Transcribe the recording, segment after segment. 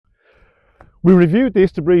We reviewed the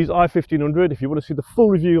iStabreeze i1500. If you want to see the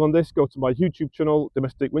full review on this, go to my YouTube channel,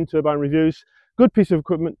 Domestic Wind Turbine Reviews. Good piece of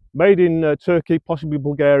equipment, made in Turkey, possibly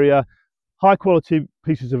Bulgaria. High quality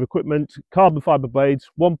pieces of equipment, carbon fibre blades,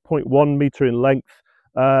 1.1 metre in length.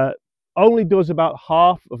 Only does about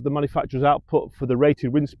half of the manufacturer's output for the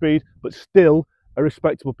rated wind speed, but still a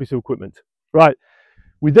respectable piece of equipment. Right,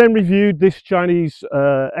 we then reviewed this Chinese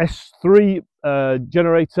S3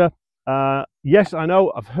 generator. Yes, I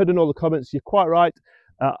know, I've heard in all the comments, you're quite right.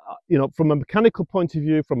 You know, from a mechanical point of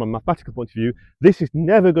view, from a mathematical point of view, this is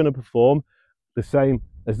never going to perform the same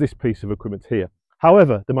as this piece of equipment here.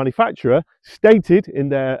 However, the manufacturer stated in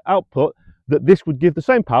their output that this would give the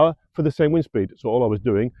same power for the same wind speed. So all I was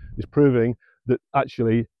doing is proving that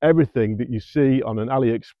actually everything that you see on an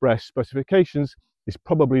AliExpress specifications is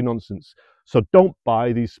probably nonsense. So don't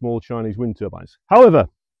buy these small Chinese wind turbines. However,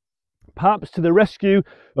 perhaps to the rescue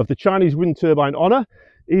of the Chinese wind turbine honor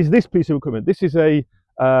is this piece of equipment. This is a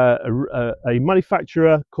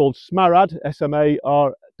manufacturer called Smaraad,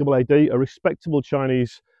 S-M-A-R-A-A-D, a respectable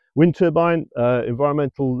Chinese wind turbine,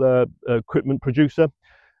 environmental equipment producer.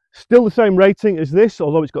 Still the same rating as this,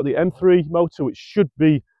 although it's got the M3 motor, which should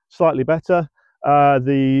be slightly better.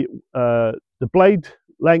 The blade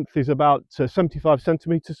length is about 75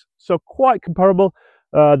 centimeters, so quite comparable.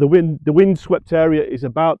 The wind swept area is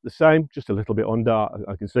about the same, just a little bit under,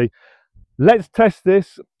 I can see. Let's test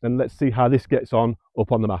this and let's see how this gets on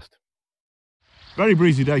up on the mast. Very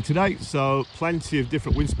breezy day today, so plenty of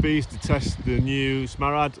different wind speeds to test the new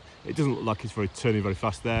Smaraad. It doesn't look like it's turning very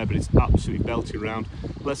fast there, but it's absolutely belting around.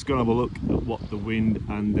 Let's go and have a look at what the wind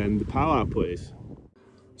and then the power output is.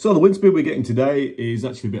 So the wind speed we're getting today is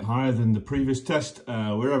actually a bit higher than the previous test.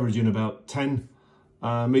 We're averaging about 10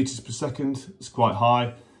 meters per second. It's quite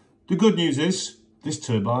high. The good news is this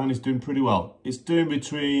turbine is doing pretty well. It's doing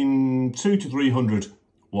between 200 to 300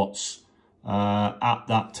 watts. At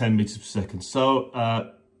that 10 meters per second. So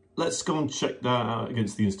let's go and check that out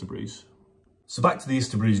against the iStabreeze. So back to the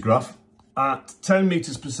iStabreeze graph. At 10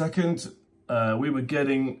 meters per second, we were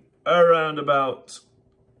getting around about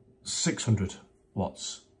 600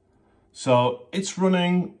 watts. So it's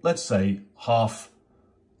running, let's say, half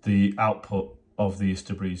the output of the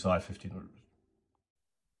iStabreeze i1500.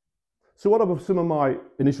 So what are some of my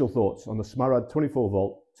initial thoughts on the Smaraad 24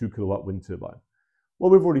 volt 2 kilowatt wind turbine? Well,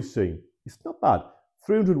 we've already seen. It's not bad.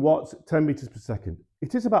 300 watts at 10 meters per second.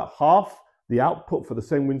 It is about half the output for the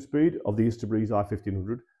same wind speed of the iStabreeze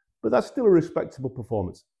i1500, but that's still a respectable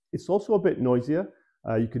performance. It's also a bit noisier.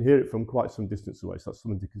 You can hear it from quite some distance away, so that's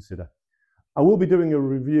something to consider. I will be doing a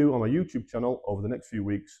review on my YouTube channel over the next few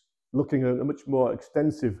weeks, looking at a much more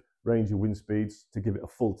extensive range of wind speeds to give it a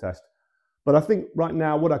full test. But I think right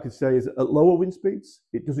now what I could say is at lower wind speeds,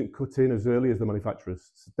 it doesn't cut in as early as the manufacturer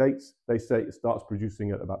states. They say it starts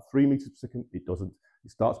producing at about 3 meters per second. It doesn't.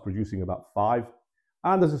 It starts producing about 5,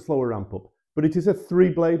 and there's a slower ramp up. But it is a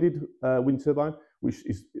 3-bladed wind turbine, which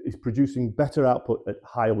is producing better output at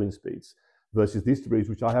higher wind speeds versus the iStabreeze,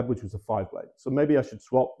 which I had, which was a 5-blade. So maybe I should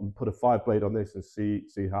swap and put a 5-blade on this and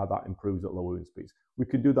see how that improves at lower wind speeds. We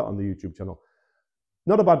can do that on the YouTube channel.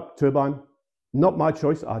 Not a bad turbine. Not my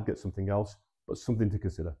choice, I'd get something else, but something to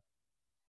consider.